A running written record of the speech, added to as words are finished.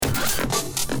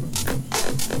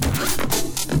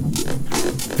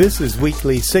This is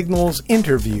Weekly Signals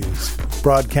Interviews,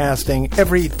 broadcasting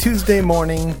every Tuesday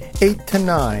morning, 8 to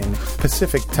 9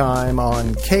 Pacific Time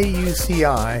on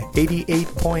KUCI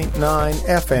 88.9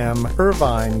 FM,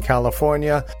 Irvine,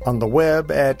 California, on the web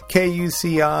at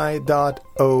kuci.org.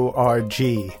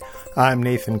 I'm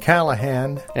Nathan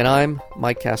Callahan. And I'm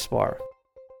Mike Kaspar.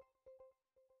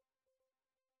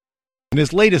 In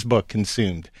his latest book,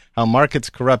 Consumed, How Markets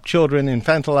Corrupt Children,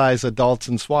 Infantilize Adults,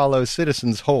 and Swallow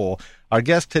Citizens Whole, our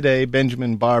guest today,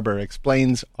 Benjamin Barber,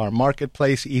 explains our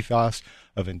marketplace ethos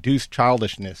of induced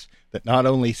childishness that not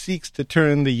only seeks to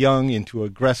turn the young into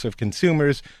aggressive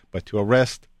consumers, but to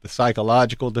arrest the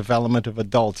psychological development of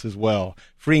adults as well,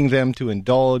 freeing them to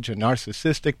indulge in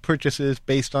narcissistic purchases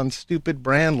based on stupid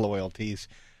brand loyalties.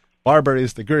 Barber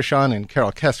is the Gershon and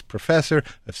Carol Kesk Professor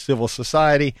of Civil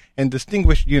Society and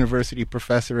Distinguished University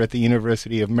Professor at the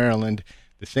University of Maryland,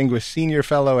 Distinguished Senior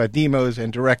Fellow at Demos,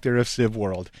 and Director of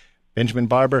CivWorld. Benjamin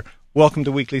Barber, welcome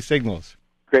to Weekly Signals.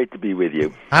 Great to be with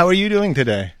you. How are you doing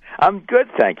today? I'm good,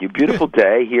 thank you. Beautiful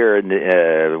day here in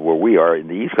where we are in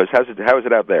the East Coast. How is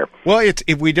it out there? Well,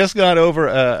 we just got over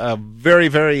a very,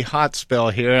 very hot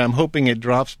spell here. I'm hoping it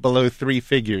drops below three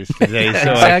figures today.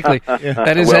 So exactly.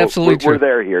 That is absolutely true. We're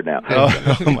there here now.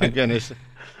 Oh my goodness.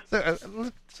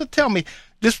 So tell me,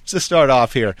 just to start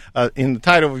off here, in the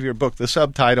title of your book, the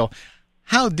subtitle,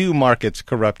 How Do Markets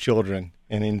Corrupt Children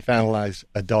and Infantilize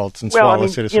Adults and Swallow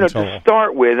Citizens Whole? To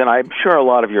start with, and I'm sure a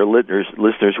lot of your listeners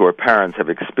who are parents have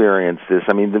experienced this,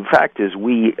 I mean, the fact is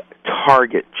we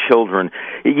target children.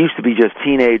 It used to be just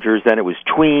teenagers, then it was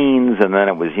tweens, and then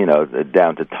it was,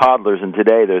 down to toddlers, and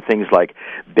today there are things like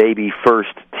Baby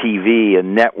First TV, a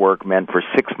network meant for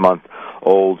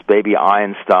 6-month-olds, Baby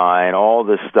Einstein, all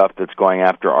this stuff that's going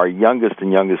after our youngest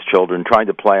children, trying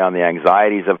to play on the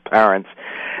anxieties of parents.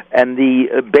 And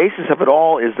the basis of it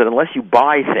all is that unless you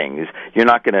buy things, you're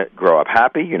not going to grow up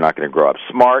happy, you're not going to grow up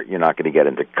smart, you're not going to get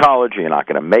into college, you're not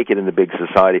going to make it in the big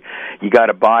society. You got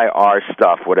to buy our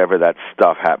stuff, whatever that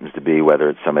stuff happens to be, whether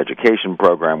it's some education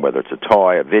program, whether it's a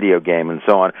toy, a video game, and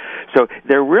so on. So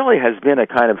there really has been a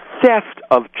kind of theft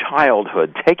of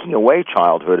childhood, taking away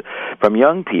childhood from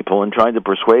young people and trying to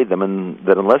persuade them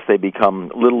that unless they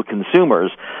become little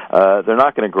consumers, they're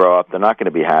not going to grow up, they're not going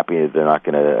to be happy, they're not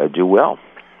going to do well.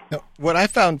 Now, what I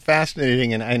found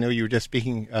fascinating, and I know you were just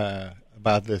speaking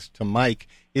about this to Mike,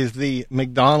 is the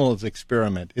McDonald's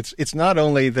experiment. It's not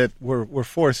only that we're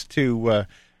forced to,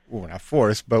 we're not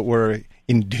forced, but we're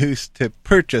induced to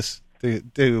purchase,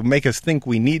 to make us think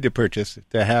we need to purchase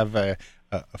to have a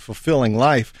fulfilling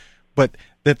life, but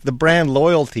that the brand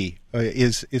loyalty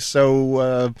is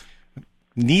so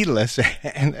needless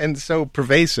and so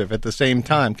pervasive at the same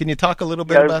time. Can you talk a little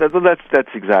bit about that? That's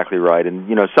exactly right. And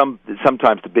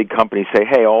sometimes the big companies say,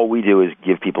 "Hey, all we do is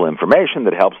give people information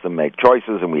that helps them make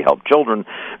choices, and we help children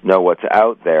know what's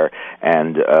out there,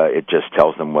 and it just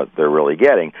tells them what they're really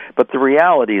getting." But the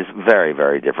reality is very,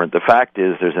 very different. The fact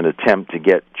is, there's an attempt to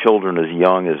get children as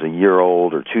young as a year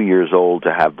old or 2 years old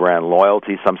to have brand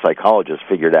loyalty. Some psychologists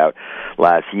figured out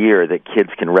last year that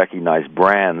kids can recognize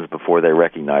brands before they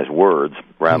recognize words,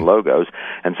 brand logos,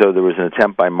 and so there was an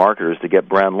attempt by marketers to get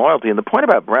brand loyalty. And the point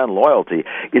about brand loyalty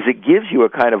is it gives you a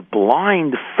kind of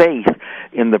blind faith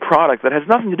in the product that has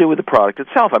nothing to do with the product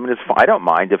itself. I mean, I don't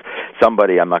mind if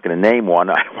somebody, I'm not going to name one,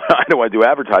 I don't want to do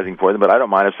advertising for them, but I don't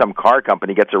mind if some car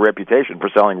company gets a reputation for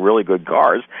selling really good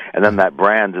cars, and then that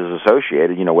brand is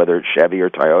associated, whether it's Chevy or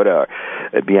Toyota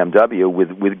or BMW,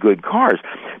 with good cars.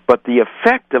 But the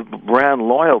effect of brand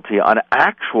loyalty on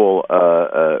actual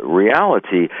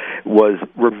reality was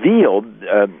revealed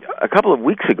a couple of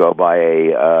weeks ago by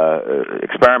a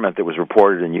experiment that was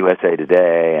reported in USA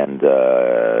Today and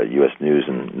U.S. News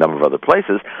and a number of other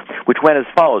places, which went as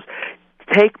follows.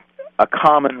 Take a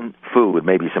common food,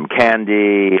 maybe some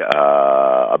candy,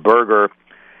 a burger,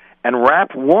 and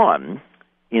wrap one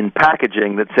in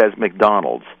packaging that says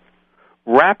McDonald's.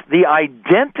 Wrap the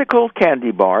identical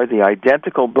candy bar, the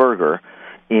identical burger,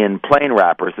 in plain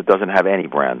wrappers that doesn't have any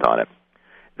brand on it.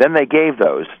 Then they gave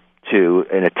those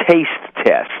in a taste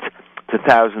test to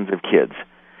thousands of kids.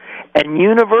 And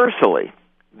universally,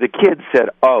 the kids said,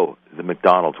 "Oh, the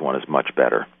McDonald's one is much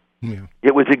better." Yeah.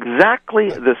 It was exactly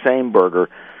the same burger.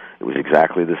 It was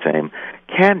exactly the same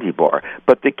candy bar.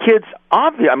 But the kids, I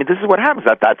mean, this is what happens.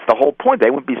 That's the whole point. They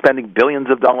wouldn't be spending billions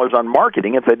of dollars on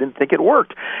marketing if they didn't think it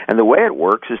worked. And the way it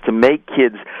works is to make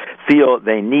kids feel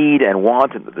they need and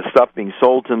want, and that the stuff being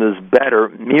sold to them is better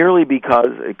merely because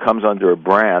it comes under a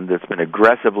brand that's been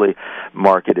aggressively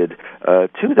marketed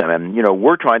to them. And,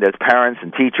 we're trying to, as parents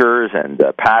and teachers and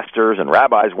pastors and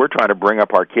rabbis, we're trying to bring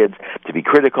up our kids to be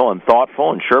critical and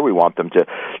thoughtful. And sure, we want them to,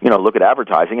 look at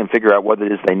advertising and figure out what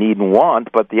it is they need and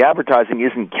want, but the advertising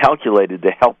isn't calculated to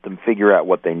help them figure out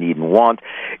what they need and want.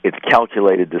 It's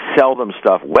calculated to sell them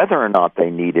stuff, whether or not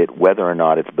they need it, whether or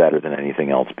not it's better than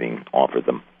anything else being offered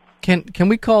them. Can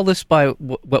we call this by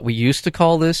what we used to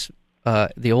call this,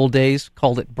 the old days,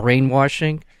 called it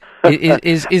brainwashing?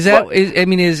 Is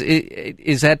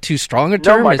that too strong a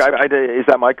term? No, Mike. Is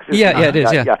that Mike? Yeah, it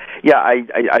is. Yeah.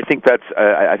 I think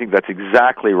that's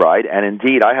exactly right. And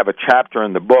indeed, I have a chapter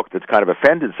in the book that's kind of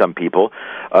offended some people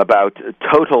about the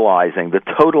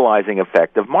totalizing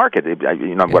effect of market.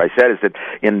 What I said is that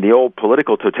in the old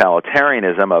political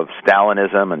totalitarianism of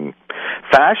Stalinism and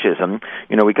fascism,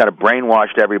 we kind of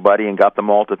brainwashed everybody and got them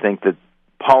all to think that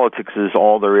politics is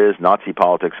all there is, Nazi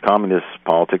politics, communist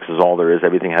politics is all there is,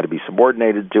 everything had to be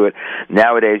subordinated to it.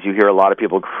 Nowadays you hear a lot of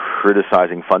people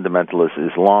criticizing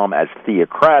fundamentalist Islam as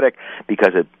theocratic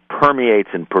because it permeates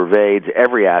and pervades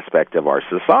every aspect of our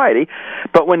society.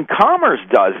 But when commerce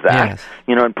does that, yes,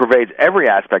 and pervades every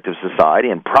aspect of society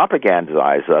and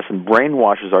propagandizes us and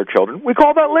brainwashes our children, we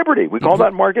call that liberty. We call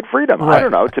that market freedom. Right. I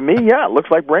don't know. To me, it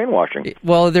looks like brainwashing.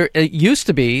 Well, it used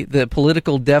to be the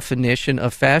political definition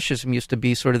of fascism used to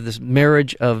be sort of this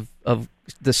marriage of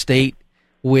the state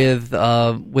with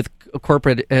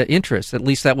corporate interests. At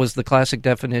least that was the classic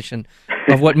definition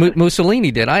of what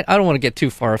Mussolini did. I don't want to get too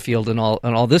far afield in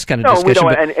all this kind of discussion. No,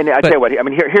 we don't. And I tell you what. I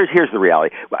mean, here's the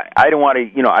reality. I don't want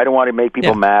to make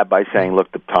people mad by saying,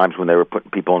 look, the times when they were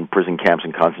putting people in prison camps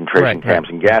and concentration camps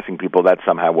and gassing people, that's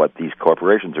somehow what these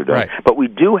corporations are doing. Right. But we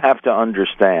do have to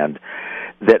understand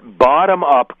that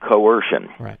bottom-up coercion,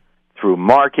 through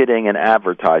marketing and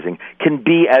advertising, can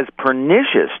be as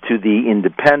pernicious to the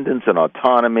independence and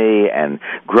autonomy and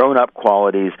grown-up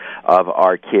qualities of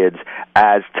our kids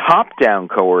as top-down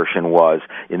coercion was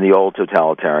in the old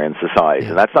totalitarian societies.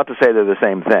 And that's not to say they're the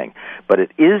same thing, but it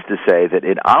is to say that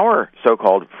in our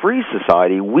so-called free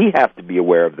society, we have to be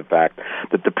aware of the fact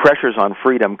that the pressures on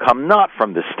freedom come not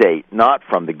from the state, not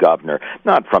from the governor,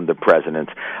 not from the president,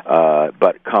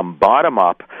 but come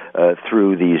bottom-up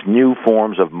through these new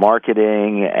forms of marketing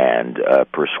and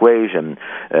persuasion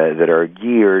that are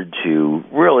geared to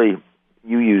really,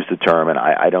 you use the term, and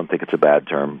I don't think it's a bad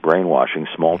term, brainwashing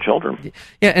small children.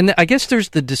 Yeah, and I guess there's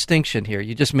the distinction here.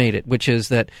 You just made it, which is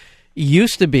that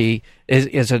used to be,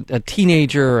 as a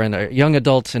teenager and young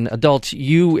adults,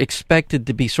 you expected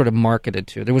to be sort of marketed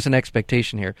to. There was an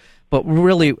expectation here. But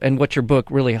really, and what your book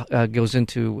really goes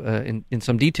into in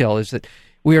some detail, is that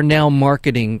we are now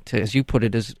marketing to, as you put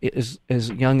it, as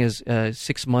young as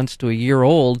 6 months to a year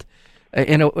old,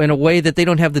 in a way that they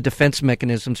don't have the defense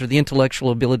mechanisms or the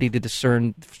intellectual ability to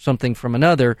discern something from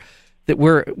another, that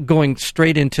we're going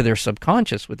straight into their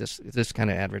subconscious with this kind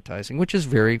of advertising, which is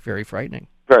very, very frightening.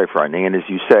 Very frightening. And as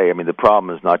you say, I mean, the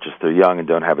problem is not just they're young and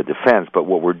don't have a defense, but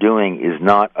what we're doing is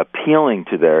not appealing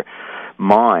to their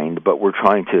mind, but we're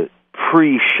trying to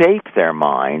pre-shape their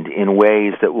mind in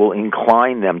ways that will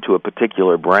incline them to a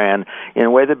particular brand in a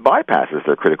way that bypasses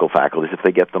their critical faculties if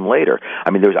they get them later.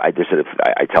 I mean, I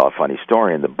tell a funny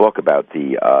story in the book about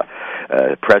the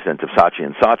president of Saatchi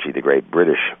 & Saatchi, the great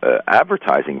British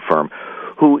advertising firm,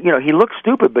 who, he looks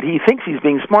stupid, but he thinks he's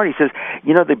being smart. He says,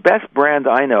 the best brand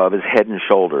I know of is Head &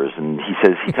 Shoulders. And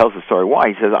he tells the story why.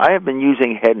 He says, I have been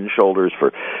using Head & Shoulders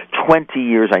for 20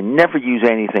 years. I never use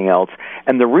anything else.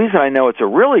 And the reason I know it's a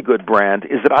really good brand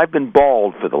is that I've been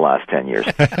bald for the last 10 years.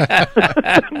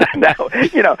 Now,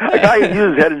 a guy who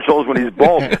uses Head & Shoulders when he's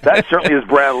bald, that certainly is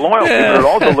brand loyalty, but it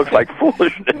also looks like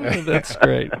foolishness. That's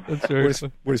great.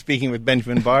 We're speaking with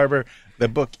Benjamin Barber. The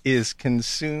book is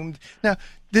Consumed. Now,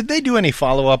 did they do any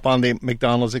follow-up on the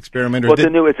McDonald's experiment? Well,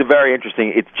 it's a very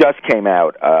interesting. It just came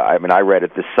out. I read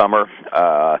it this summer.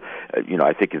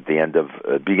 I think at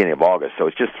the beginning of August. So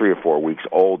it's just 3 or 4 weeks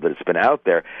old that it's been out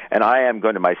there. And I am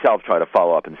going to myself try to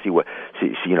follow up and see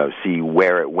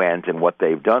where it went and what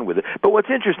they've done with it. But what's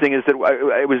interesting is that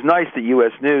it was nice that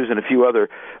U.S. News and a few other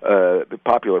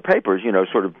popular papers,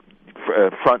 sort of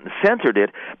front and centered it,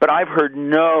 but I've heard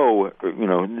no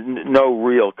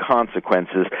real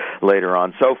consequences later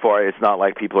on. So far, it's not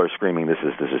like people are screaming, "This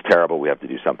is terrible. We have to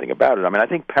do something about it." I mean, I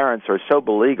think parents are so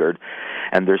beleaguered,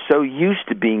 and they're so used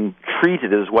to being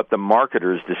treated as what the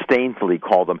marketers disdainfully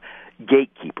call them,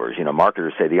 gatekeepers.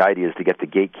 Marketers say the idea is to get the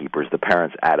gatekeepers, the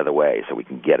parents, out of the way so we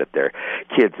can get at their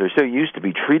kids. They're so used to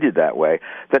be treated that way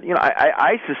that,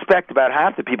 I suspect about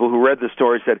half the people who read the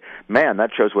story said, man,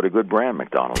 that shows what a good brand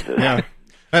McDonald's is. Yeah.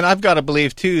 And I've got to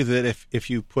believe, too, that if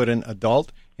you put an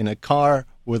adult in a car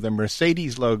with a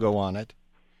Mercedes logo on it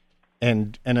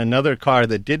and another car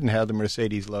that didn't have the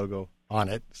Mercedes logo on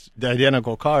it, the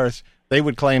identical cars, they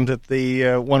would claim that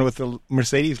the one with the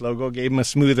Mercedes logo gave them a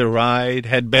smoother ride,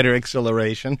 had better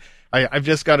acceleration. I've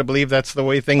just got to believe that's the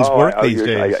way things work these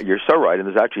days. You're so right, and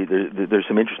there's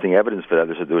some interesting evidence for that.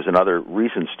 There was another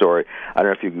recent story. I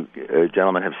don't know if you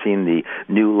gentlemen have seen the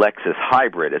new Lexus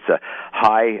Hybrid. It's a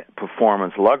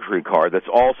high-performance luxury car that's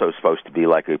also supposed to be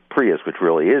like a Prius, which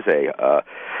really is a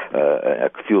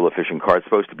fuel-efficient car. It's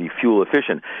supposed to be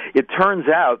fuel-efficient. It turns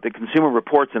out that Consumer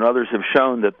Reports and others have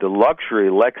shown that the luxury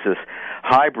Lexus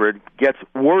Hybrid gets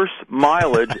worse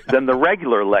mileage than the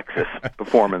regular Lexus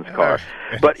performance car.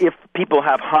 But if people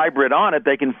have hybrid on it,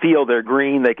 they can feel they're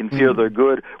green, they can feel they're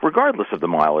good, regardless of the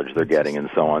mileage they're getting and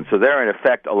so on. So they're, in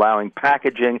effect, allowing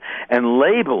packaging and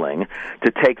labeling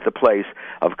to take the place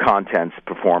of contents,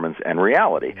 performance, and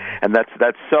reality. And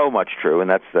that's so much true, and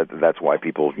that's why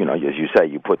people, as you say,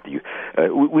 you put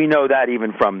we know that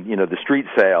even from, the street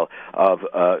sale of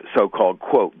so-called,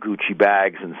 quote, Gucci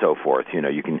bags and so forth.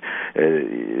 You can,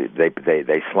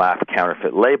 they slap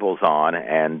counterfeit labels on,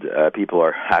 and people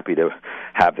are happy to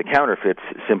have the counterfeits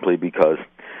simply because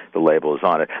the label is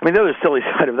on it. I mean, the other silly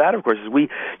side of that, of course, is we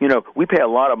pay a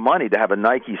lot of money to have a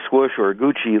Nike swoosh or a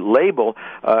Gucci label.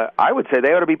 I would say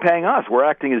they ought to be paying us. We're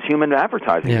acting as human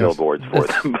advertising billboards for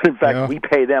them. But in fact, we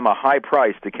pay them a high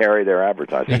price to carry their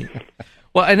advertising.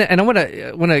 Well, and I want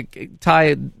to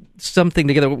tie something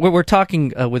together. We're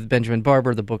talking with Benjamin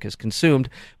Barber. The book is Consumed,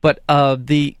 but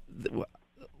we've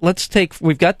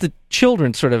got the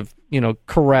children sort of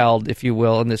corralled, if you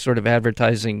will, in this sort of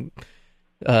advertising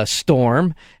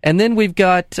storm, and then we've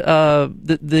got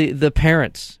the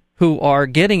parents who are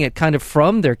getting it kind of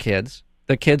from their kids.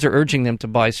 The kids are urging them to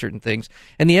buy certain things,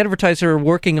 and the advertisers are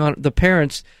working on the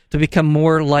parents to become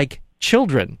more like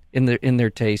children in their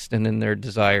taste and in their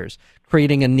desires,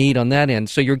 creating a need on that end.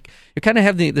 So you kind of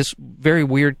have this very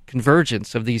weird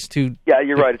convergence of these two. Yeah,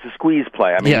 you're right. It's a squeeze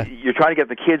play. I mean, you're trying to get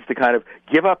the kids to kind of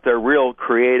give up their real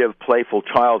creative, playful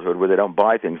childhood where they don't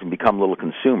buy things and become little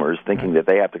consumers, thinking that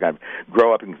they have to kind of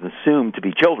grow up and consume to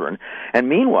be children. And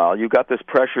meanwhile, you've got this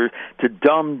pressure to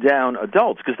dumb down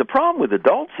adults. Because the problem with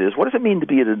adults is, what does it mean to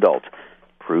be an adult?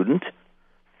 Prudent,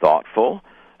 thoughtful,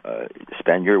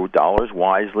 spend your dollars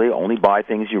wisely, only buy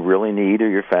things you really need or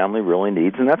your family really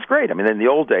needs, and that's great. I mean, in the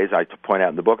old days, I point out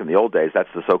in the book, in the old days, that's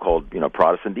the so-called,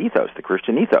 Protestant ethos, the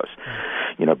Christian ethos.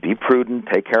 Be prudent,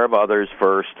 take care of others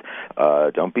first,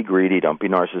 don't be greedy, don't be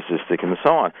narcissistic, and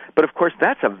so on. But, of course,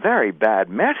 that's a very bad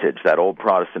message, that old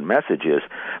Protestant message is,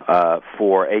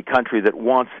 for a country that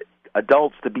wants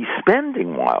adults to be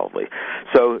spending wildly.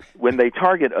 So when they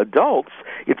target adults,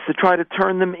 it's to try to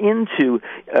turn them into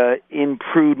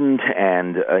imprudent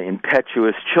and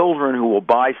impetuous children who will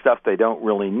buy stuff they don't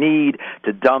really need,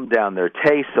 to dumb down their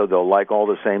taste so they'll like all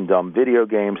the same dumb video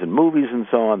games and movies and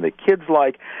so on that kids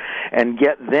like, and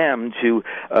get them to,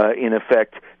 in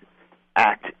effect,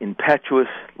 act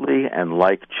impetuously and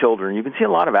like children. You can see a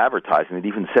lot of advertising that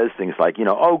even says things like,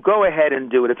 oh, go ahead and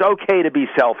do it. It's okay to be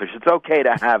selfish. It's okay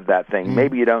to have that thing.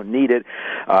 Maybe you don't need it,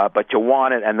 but you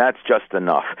want it, and that's just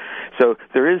enough. So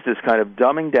there is this kind of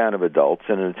dumbing down of adults,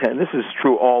 and this is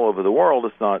true all over the world.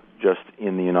 It's not just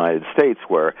in the United States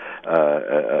where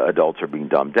adults are being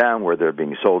dumbed down, where they're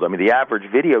being sold. I mean, the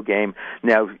average video game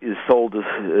now is sold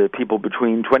to people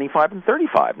between 25 and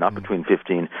 35, not between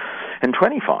 15 and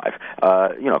 25.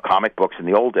 Comic books in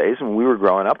the old days, when we were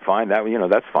growing up, fine,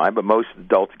 that's fine, but most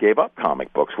adults gave up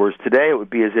comic books, whereas today it would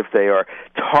be as if they are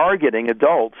targeting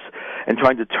adults and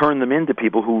trying to turn them into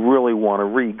people who really want to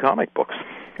read comic books.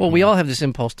 Well, we all have this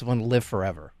impulse to want to live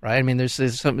forever, right? I mean, there's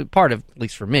some part of, at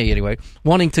least for me anyway,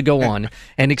 wanting to go on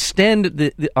and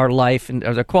extend our life and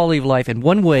the quality of life in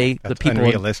one way. That's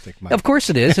unrealistic, Mike. Of course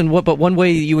it is, but one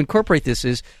way you incorporate this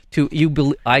is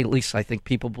at least I think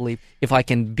people believe, if I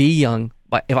can be young,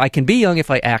 if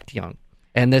I act young.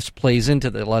 And this plays into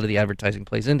a lot of the advertising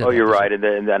plays into. Oh, you're right, and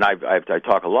I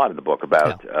talk a lot in the book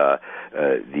about the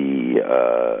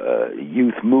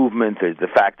youth movement, the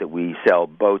fact that we sell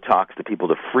Botox to people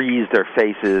to freeze their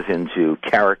faces into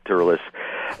characterless,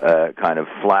 kind of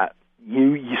flat,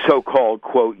 you so-called,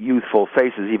 quote, youthful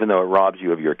faces, even though it robs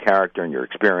you of your character and your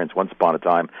experience. Once upon a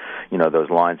time, those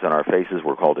lines on our faces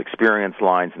were called experience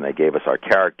lines, and they gave us our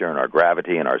character and our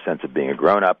gravity and our sense of being a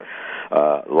grown-up.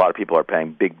 A lot of people are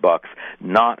paying big bucks,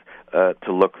 not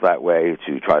to look that way,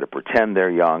 to try to pretend they're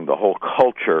young. The whole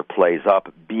culture plays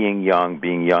up being young.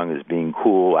 Being young is being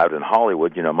cool out in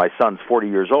Hollywood. You know, my son's 40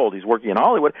 years old. He's working in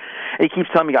Hollywood. And he keeps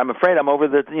telling me, I'm afraid I'm over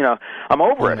the, you know, I'm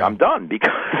over it. I'm done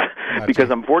because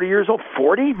I'm 40 years old.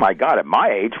 40? My God, at my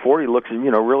age, 40 looks,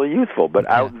 you know, really youthful. But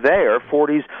out there,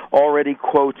 40's already,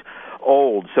 quote,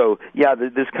 old. So, yeah,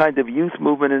 this kind of youth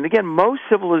movement, and again, most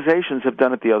civilizations have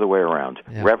done it the other way around.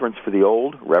 Yeah. Reverence for the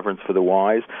old, reverence for the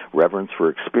wise, reverence for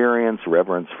experience,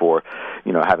 reverence for,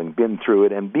 you know, having been through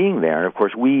it and being there. And, of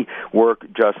course, we work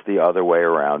just the other way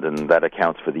around, and that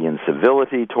accounts for the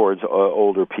incivility towards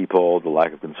older people, the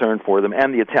lack of concern for them,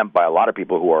 and the attempt by a lot of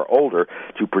people who are older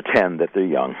to pretend that they're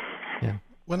young. Yeah.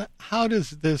 How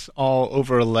does this all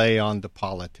overlay on the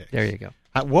politics? There you go.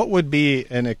 What would be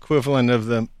an equivalent of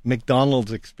the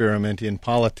McDonald's experiment in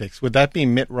politics? Would that be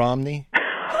Mitt Romney?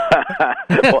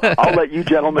 Well, I'll let you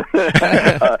gentlemen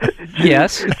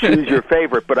choose your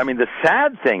favorite. But, I mean, the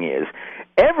sad thing is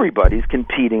everybody's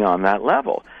competing on that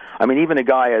level. I mean, even a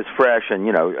guy as fresh and,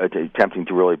 you know, attempting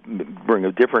to really bring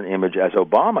a different image as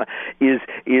Obama is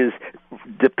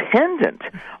dependent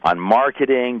on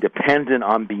marketing, dependent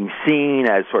on being seen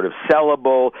as sort of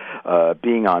sellable,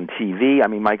 being on TV. I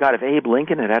mean, my God, if Abe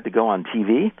Lincoln had to go on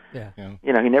TV,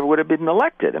 you know, he never would have been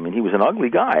elected. I mean, he was an ugly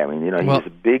guy. I mean, you know, he was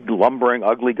a big, lumbering,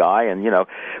 ugly guy and, you know,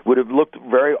 would have looked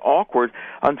very awkward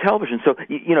on television. So,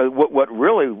 you know, what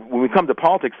really, when we come to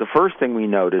politics, the first thing we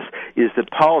notice is that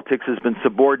politics has been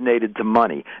subordinated to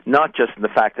money, not just in the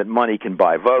fact that money can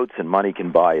buy votes and money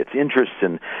can buy its interests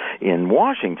in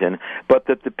Washington, but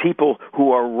that the people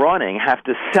who are running have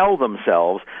to sell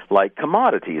themselves like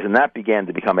commodities. And that began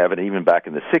to become evident even back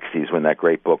in the 60s when that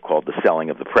great book called The Selling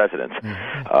of the President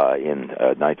in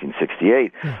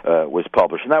 1968 was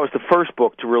published. And that was the first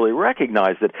book to really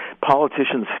recognize that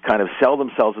politicians kind of sell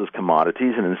themselves as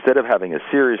commodities, and instead of having a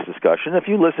serious discussion, if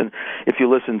you listen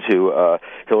to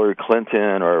Hillary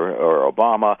Clinton or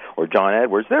Obama or John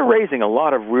Edwards, they're raising a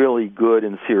lot of really good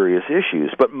and serious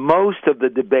issues. But most of the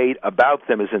debate about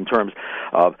them is in terms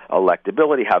of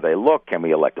electability, how they look. Can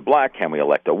we elect a black? Can we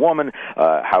elect a woman?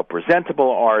 How presentable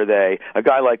are they? A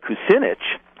guy like Kucinich,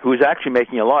 who is actually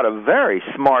making a lot of very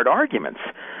smart arguments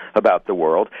about the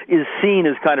world, is seen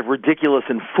as kind of ridiculous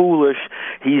and foolish.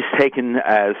 He's taken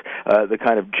as the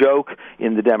kind of joke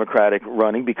in the Democratic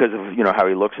running because of, you know, how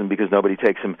he looks and because nobody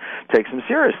takes him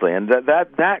seriously. And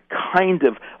that kind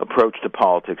of approach to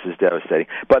politics is devastating.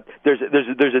 But there's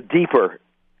a deeper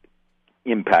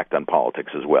impact on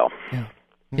politics as well.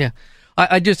 Yeah.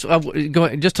 I just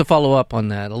to follow up on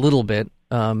that a little bit.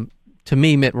 To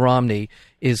me, Mitt Romney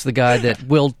is the guy that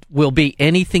will be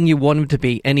anything you want him to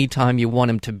be, anytime you want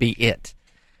him to be it.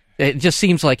 It just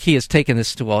seems like he has taken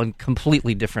this to a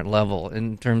completely different level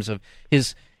in terms of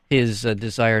his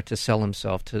desire to sell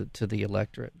himself to the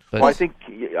electorate. But, well, I think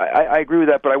I agree with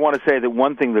that, but I want to say that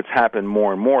one thing that's happened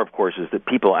more and more, of course, is that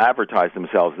people advertise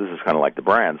themselves. This is kind of like the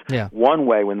brands. Yeah. One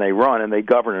way when they run and they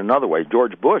govern another way.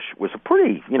 George Bush was a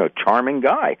pretty, you know, charming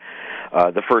guy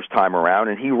the first time around,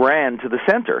 and he ran to the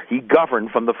center. He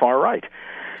governed from the far right.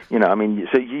 You know, I mean,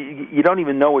 so you don't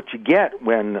even know what you get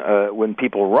when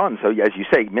people run. So as you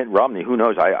say, Mitt Romney, who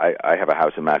knows? I have a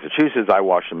house in Massachusetts. I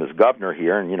watched him as governor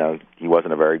here, and, you know, he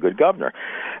wasn't a very good governor,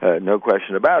 no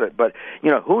question about it. But, you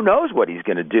know, who knows what he's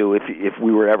going to do if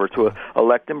we were ever to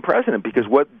elect him president? Because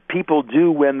what people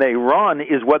do when they run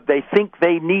is what they think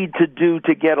they need to do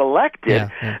to get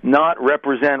elected, not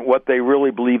represent what they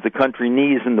really believe the country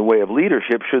needs in the way of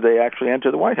leadership should they actually enter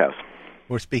the White House.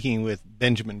 We're speaking with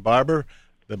Benjamin Barber.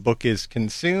 The book is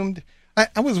Consumed.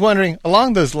 I was wondering,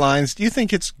 along those lines, do you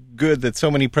think it's good that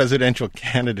so many presidential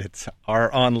candidates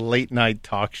are on late-night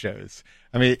talk shows?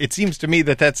 I mean, it seems to me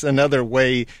that that's another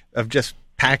way of just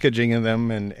packaging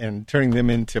them and turning them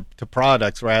into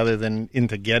products rather than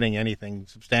into getting anything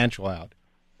substantial out.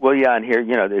 Well, yeah, and here,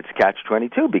 you know, it's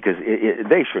catch-22 because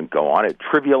they shouldn't go on. It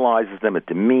trivializes them. It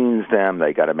demeans them.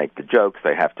 They got to make the jokes.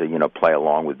 They have to, you know, play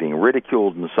along with being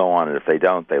ridiculed and so on. And if they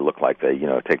don't, they look like they, you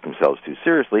know, take themselves too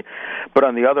seriously. But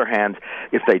on the other hand,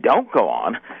 if they don't go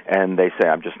on and they say,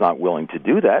 I'm just not willing to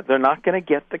do that, they're not going to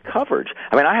get the coverage.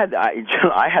 I mean,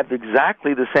 I had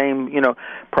exactly the same, you know,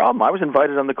 problem. I was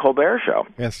invited on the Colbert Show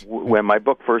when my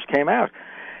book first came out.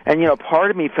 And,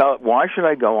 part of me felt, why should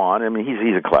I go on? I mean,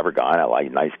 he's a clever guy, and I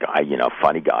like nice guy,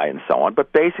 funny guy, and so on.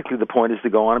 But basically the point is to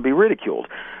go on and be ridiculed.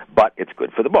 But it's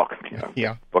good for the book,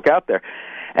 book out there.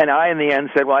 And I, in the end,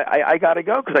 said, well, I got to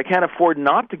go because I can't afford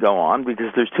not to go on because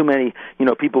there's too many,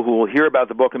 people who will hear about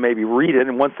the book and maybe read it.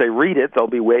 And once they read it, they'll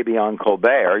be way beyond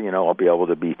Colbert. I'll be able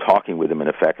to be talking with them, in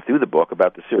effect, through the book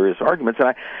about the serious arguments.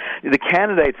 And the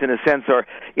candidates, in a sense, are,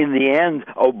 in the end,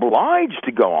 obliged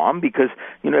to go on because,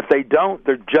 if they don't,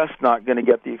 they're just not going to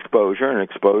get the exposure, and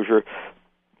exposure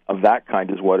of that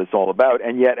kind is what it's all about.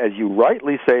 And yet, as you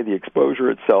rightly say, the exposure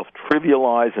itself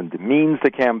trivializes and demeans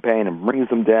the campaign and brings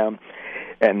them down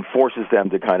and forces them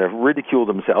to kind of ridicule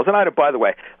themselves. And by the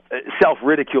way,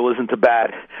 self-ridicule isn't a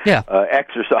bad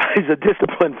exercise, a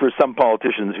discipline for some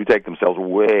politicians who take themselves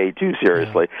way too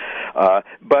seriously. Yeah.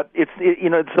 But it's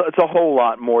a whole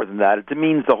lot more than that. It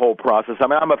demeans the whole process. I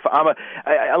mean,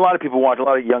 a lot of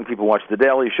young people watch The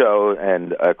Daily Show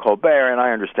and Colbert, and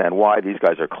I understand why. These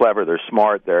guys are clever, they're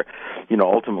smart, they're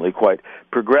ultimately quite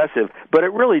progressive. But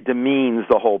it really demeans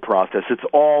the whole process. It's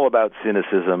all about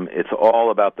cynicism. It's all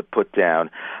about the put down.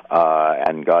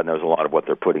 And God knows a lot of what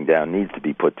they're putting down needs to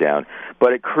be put down.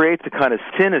 But it creates a kind of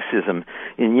cynicism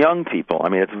in young people. I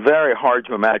mean, it's very hard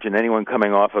to imagine anyone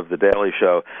coming off of The Daily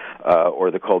Show or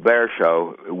The Colbert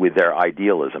Show with their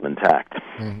idealism intact.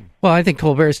 Mm-hmm. Well, I think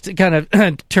Colbert's kind of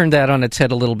turned that on its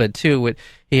head a little bit, too.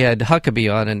 He had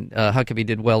Huckabee on, and Huckabee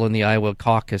did well in the Iowa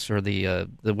caucus, or the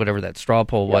whatever that straw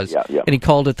poll was, and he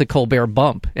called it the Colbert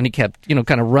bump, and he kept,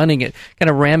 kind of running it, kind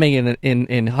of ramming it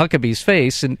in Huckabee's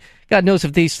face, and God knows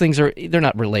if these things they're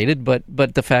not related, but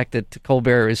the fact that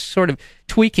Colbert is sort of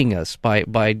tweaking us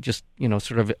by just,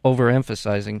 sort of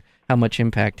overemphasizing how much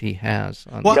impact he has.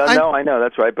 I know,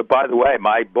 that's right. But by the way,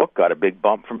 my book got a big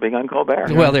bump from being on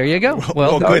Colbert. Well, there you go.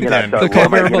 Well, good then. The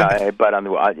Colbert bump.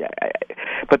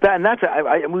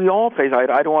 We all face.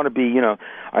 I don't want to be,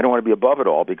 I don't want to be above it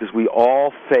all because we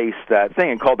all face that thing.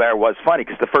 And Colbert was funny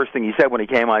because the first thing he said when he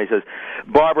came on, he says,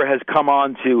 "Barbara has come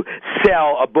on to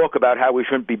sell a book about how we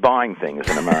shouldn't be buying things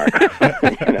in America."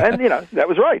 And that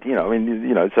was right.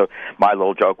 So my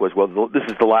little joke was, well, this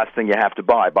is the last thing you have to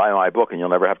buy. Buy my book, and you'll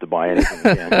never have to buy anything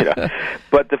again.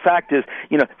 But the fact is,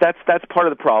 that's part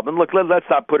of the problem. Look, let's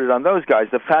not put it on those guys.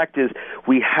 The fact is,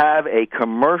 we have a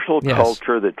commercial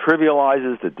culture that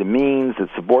trivializes, that demeans, that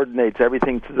subordinates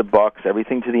everything to the bucks,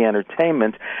 everything to the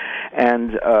entertainment,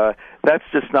 and that's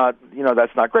just not,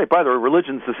 that's not great. By the way,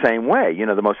 religion's the same way.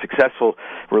 The most successful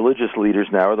religious leaders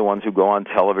now are the ones who go on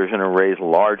television and raise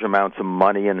large amounts of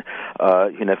money and,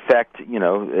 in effect,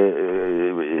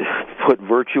 put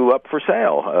virtue up for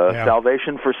sale,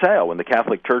 salvation for sale. When the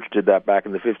Catholic Church did that back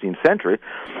in the 15th century,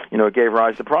 it gave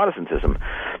rise to Protestantism.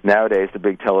 Nowadays, the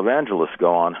big televangelists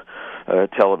go on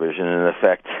television and, in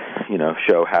effect,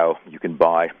 show how you can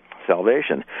buy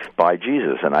salvation by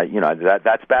Jesus, and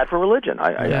that's bad for religion.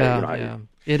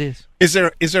 It is. Is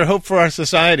there hope for our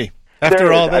society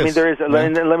after all this? I mean, there is.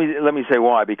 Let me say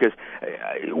why. Because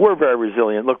we're very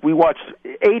resilient. Look, we watched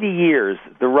 80 years.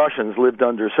 The Russians lived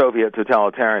under Soviet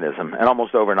totalitarianism, and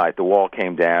almost overnight the wall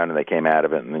came down, and they came out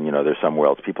of it. And they're somewhere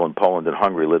else. People in Poland and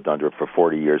Hungary lived under it for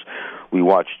 40 years. We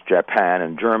watched Japan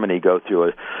and Germany go through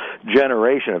a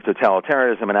generation of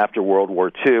totalitarianism, and after World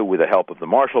War II, with the help of the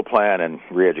Marshall Plan and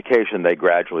re-education, they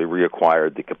gradually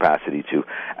reacquired the capacity to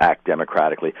act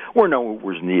democratically. We're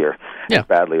nowhere near as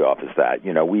badly off as that.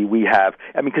 We have,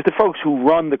 because the folks who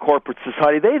run the corporate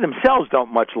society, they themselves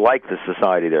don't much like the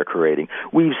society they're creating.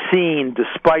 We've seen,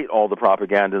 despite all the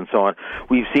propaganda and so on,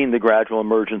 we've seen the gradual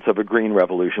emergence of a green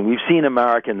revolution. We've seen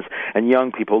Americans and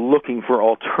young people looking for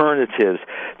alternatives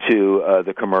to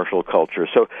the commercial culture.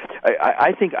 So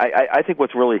I think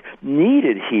what's really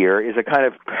needed here is a kind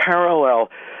of parallel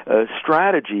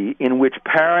strategy in which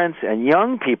parents and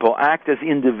young people act as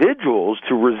individuals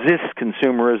to resist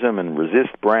consumerism and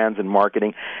resist brands and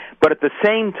marketing, but at the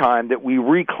same time that we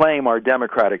reclaim our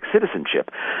democratic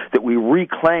citizenship, that we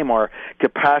reclaim our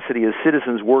capacity as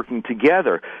citizens working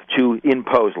together to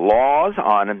impose laws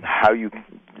on how you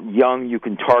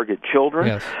can target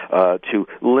children, to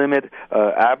limit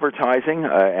advertising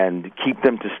and keep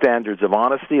them to standards of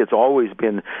honesty. It's always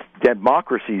been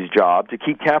democracy's job to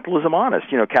keep capitalism honest.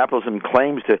 Capitalism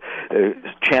claims to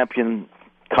champion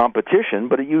competition,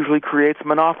 but it usually creates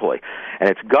monopoly. And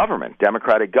it's government,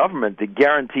 democratic government, that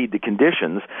guaranteed the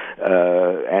conditions,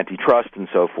 antitrust and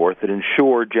so forth, that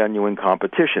ensure genuine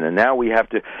competition. And now we have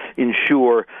to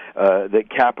ensure that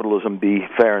capitalism be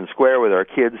fair and square with our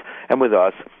kids and with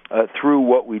us through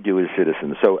what we do as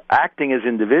citizens. So acting as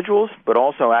individuals, but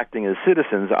also acting as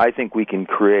citizens, I think we can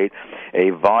create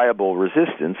a viable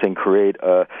resistance and create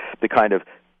the kind of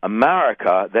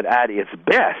America that at its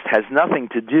best has nothing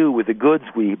to do with the goods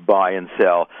we buy and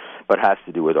sell, but has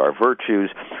to do with our virtues,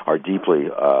 our deeply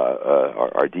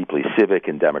civic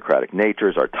and democratic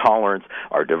natures, our tolerance,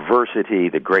 our diversity,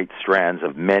 the great strands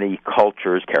of many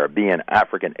cultures, Caribbean,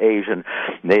 African, Asian,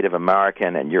 Native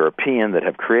American, and European, that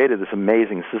have created this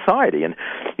amazing society. And,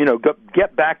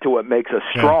 get back to what makes us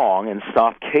strong and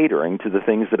stop catering to the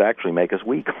things that actually make us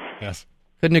weak. Yes.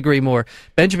 Couldn't agree more.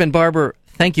 Benjamin Barber,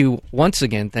 thank you once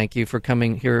again. Thank you for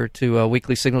coming here to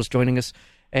Weekly Signals, joining us.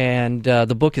 And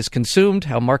the book is Consumed,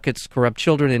 How Markets Corrupt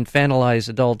Children, Infantilize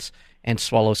Adults, and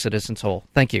Swallow Citizens Whole.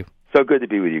 Thank you. So good to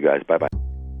be with you guys. Bye-bye.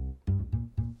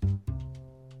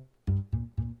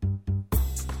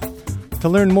 To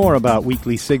learn more about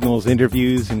Weekly Signals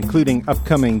interviews, including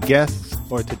upcoming guests,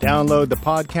 or to download the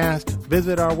podcast,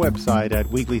 visit our website at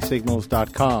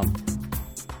weeklysignals.com.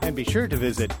 And be sure to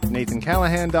visit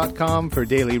nathancallahan.com for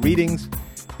daily readings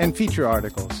and feature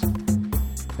articles.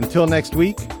 Until next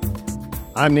week,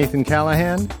 I'm Nathan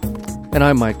Callahan. And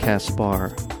I'm Mike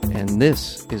Kaspar, and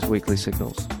this is Weekly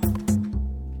Signals.